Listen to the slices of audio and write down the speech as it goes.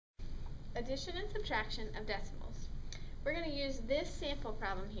Addition and subtraction of decimals. We're going to use this sample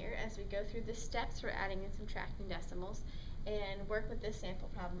problem here as we go through the steps for adding and subtracting decimals and work with this sample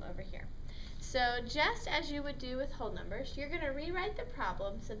problem over here. So just as you would do with whole numbers, you're going to rewrite the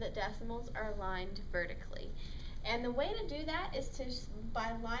problem so that decimals are aligned vertically. And the way to do that is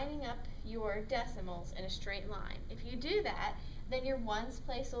by lining up your decimals in a straight line. If you do that, then your numbers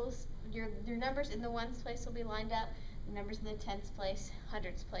in the ones place will be lined up, the numbers in the tens place,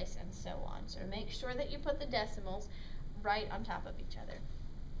 hundreds place, and so on. So make sure that you put the decimals right on top of each other.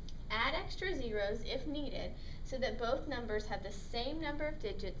 Add extra zeros if needed so that both numbers have the same number of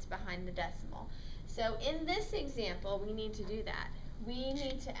digits behind the decimal. So in this example, we need to do that. We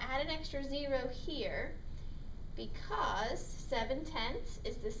need to add an extra 0 here because 7 tenths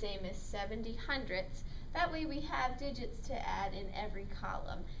is the same as 70 hundredths. That way we have digits to add in every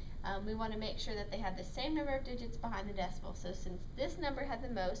column. We want to make sure that they have the same number of digits behind the decimal. So since this number had the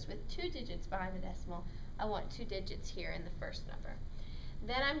most with 2 digits behind the decimal, I want 2 digits here in the first number.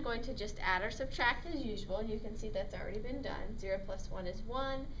 Then I'm going to just add or subtract as usual. You can see that's already been done. 0 plus 1 is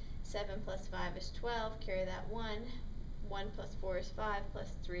 1, 7 plus 5 is 12, carry that 1, 1 plus 4 is 5,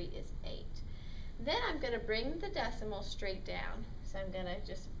 plus 3 is 8. Then I'm going to bring the decimal straight down. So I'm going to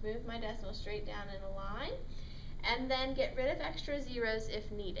just move my decimal straight down in a line and then get rid of extra zeros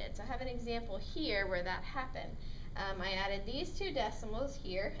if needed. So I have an example here where that happened. I added these 2 decimals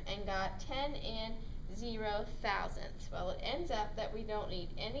here and got 10 and 0 thousandths. Well, it ends up that we don't need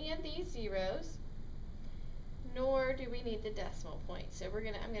any of these zeros, nor do we need the decimal point. So I'm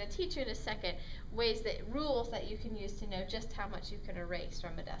going to teach you in a second rules that you can use to know just how much you can erase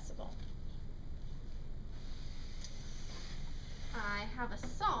from a decimal. I have a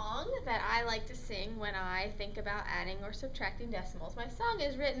song that I like to sing when I think about adding or subtracting decimals. My song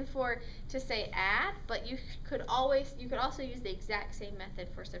is written to say add, but you could also use the exact same method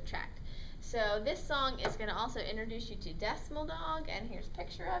for subtract. So this song is going to also introduce you to Decimal Dog, and here's a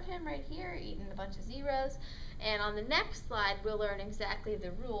picture of him right here eating a bunch of zeros. And on the next slide, we'll learn exactly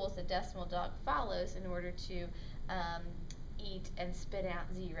the rules that Decimal Dog follows in order to eat and spit out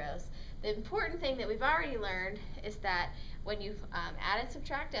zeros. The important thing that we've already learned is that when you add and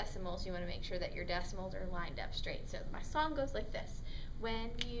subtract decimals, you want to make sure that your decimals are lined up straight. So my song goes like this.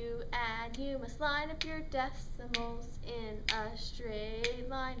 When you add, you must line up your decimals in a straight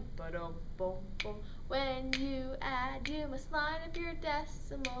line. Ba-dum-bum-bum. When you add, you must line up your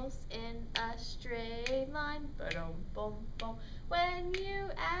decimals in a straight line. Ba-dum-bum-bum. When you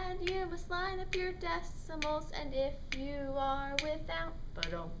add, you must line up your decimals, and if you are without,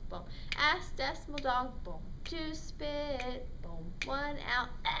 ba-dum-bum, ask Decimal Dog, boom, to spit, boom, 1 out,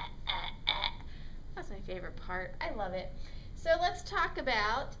 That's my favorite part. I love it. So let's talk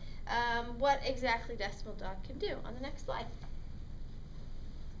about what exactly Decimal Dog can do on the next slide.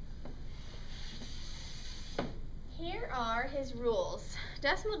 Here are his rules.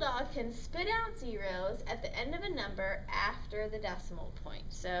 Decimal Dog can spit out zeros at the end of a number after the decimal point.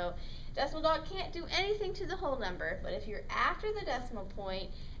 So Decimal Dog can't do anything to the whole number, but if you're after the decimal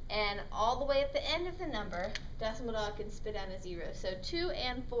point and all the way at the end of the number, Decimal Dog can spit out a 0. So 2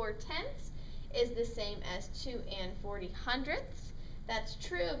 and 4 tenths is the same as 2 and 40 hundredths. That's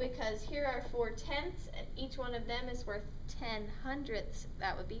true because here are 4 tenths and each one of them is worth 10 hundredths.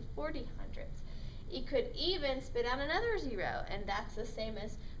 That would be 40 hundredths. You could even spit out another 0, and that's the same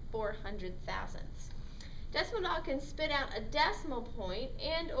as 400 thousandths. Decimal Dog can spit out a decimal point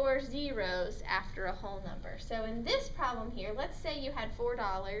and or zeros after a whole number. So in this problem here, let's say you had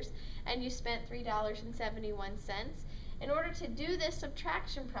 $4 and you spent $3.71. In order to do this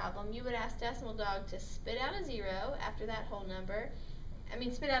subtraction problem, you would ask Decimal Dog to spit out a 0 after that whole number.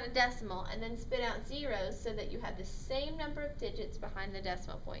 Spit out a decimal and then spit out zeros so that you have the same number of digits behind the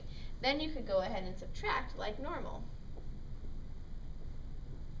decimal point. Then you could go ahead and subtract like normal.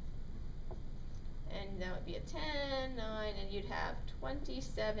 And that would be a 10, 9, and you'd have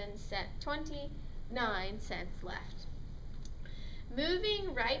 29 cents left.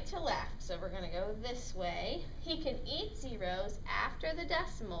 Moving right to left, so we're going to go this way. He can eat zeros after the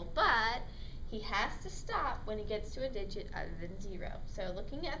decimal, but he has to stop when he gets to a digit other than 0. So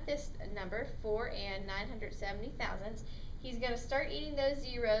looking at this number, 4 and 970 thousandths, he's going to start eating those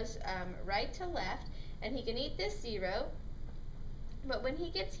zeros right to left, and he can eat this 0, but when he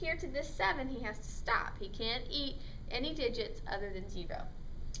gets here to this 7, he has to stop. He can't eat any digits other than 0.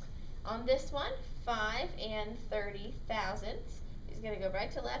 On this one, 5 and 30 thousandths, he's going to go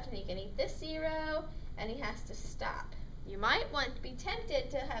right to left, and he can eat this 0, and he has to stop. You might want to be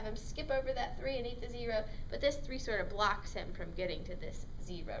tempted to have him skip over that 3 and eat the 0, but this 3 sort of blocks him from getting to this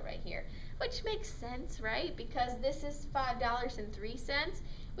 0 right here, which makes sense, right? Because this is $5.03,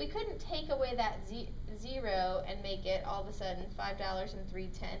 we couldn't take away that zero and make it all of a sudden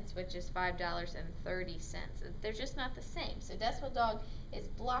 $5.03, which is $5.30. They're just not the same. So decimal dog is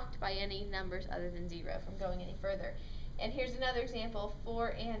blocked by any numbers other than 0 from going any further. And here's another example,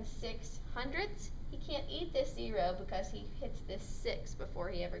 4 6/100. He can't eat this 0 because he hits this 6 before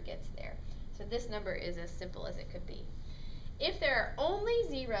he ever gets there. So this number is as simple as it could be. If there are only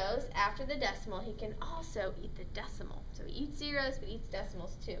zeros after the decimal, he can also eat the decimal. So he eats zeros, but eats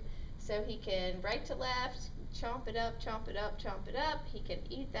decimals too. So he can right to left, chomp it up, chomp it up, chomp it up. He can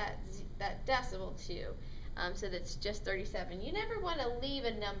eat that decimal too. So that's just 37. You never want to leave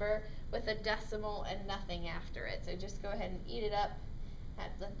a number with a decimal and nothing after it. So just go ahead and eat it up.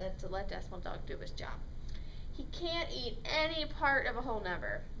 Let decimal dog do his job. He can't eat any part of a whole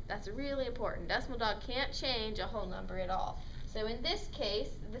number. That's really important. Decimal dog can't change a whole number at all. So in this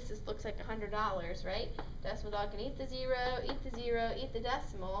case, looks like $100, right? Decimal dog can eat the 0, eat the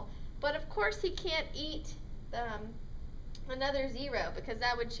decimal, but of course he can't eat another 0 because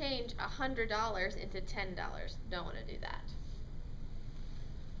that would change $100 into $10. Don't want to do that.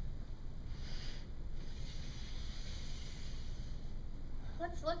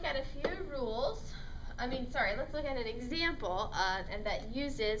 Let's look at a few rules. Let's look at an example and that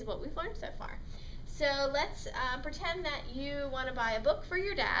uses what we've learned so far. So let's pretend that you want to buy a book for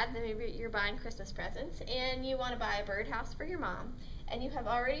your dad, then maybe you're buying Christmas presents, and you want to buy a birdhouse for your mom, and you have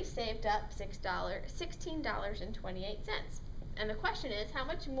already saved up $16.28. And the question is, how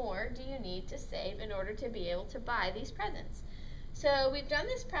much more do you need to save in order to be able to buy these presents? So we've done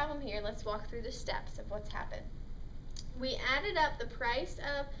this problem here. Let's walk through the steps of what's happened. We added up the price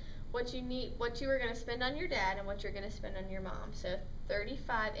of what you were going to spend on your dad and what you're going to spend on your mom. So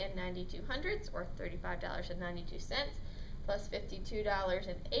 35 92/100 or $35.92 plus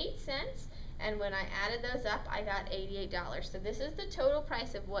 $52.08, and when I added those up I got $88. So this is the total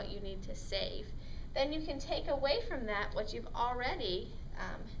price of what you need to save. Then you can take away from that what you've already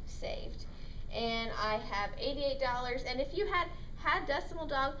saved, and I have $88. And if you had decimal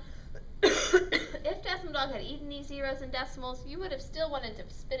dog if decimal dog had eaten these zeros and decimals, you would have still wanted to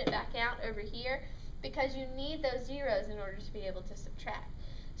spit it back out over here because you need those zeros in order to be able to subtract.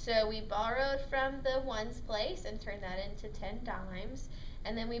 So we borrowed from the ones place and turned that into 10 dimes,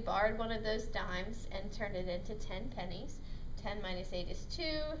 and then we borrowed one of those dimes and turned it into 10 pennies. 10 minus 8 is 2,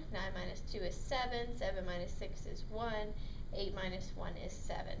 9 minus 2 is 7, 7 minus 6 is 1, 8 minus 1 is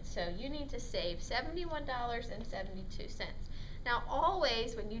 7. So you need to save $71.72. Now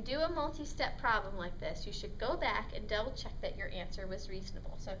always when you do a multi-step problem like this, you should go back and double check that your answer was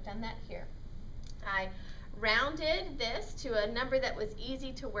reasonable. So I've done that here. I rounded this to a number that was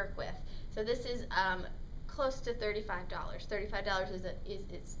easy to work with. So this is close to $35. $35 is an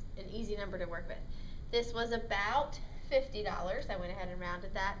easy number to work with. This was about $50. I went ahead and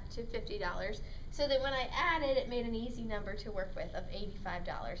rounded that to $50 so that when I added, it made an easy number to work with of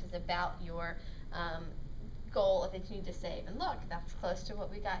 $85 is about your goal of that you need to save. And look, that's close to what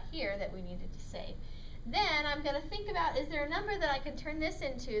we got here that we needed to save. Then I'm going to think about, is there a number that I can turn this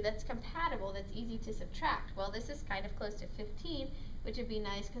into that's compatible, that's easy to subtract? Well, this is kind of close to 15, which would be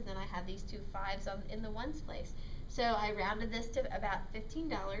nice because then I have these two 5s in the ones place. So I rounded this to about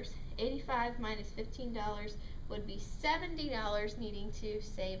 $15. 85 minus $15 would be $70 needing to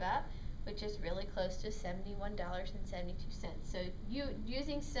save up, which is really close to $71.72. So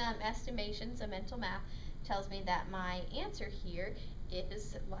using some estimation, some mental math, tells me that my answer here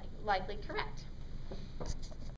is likely correct.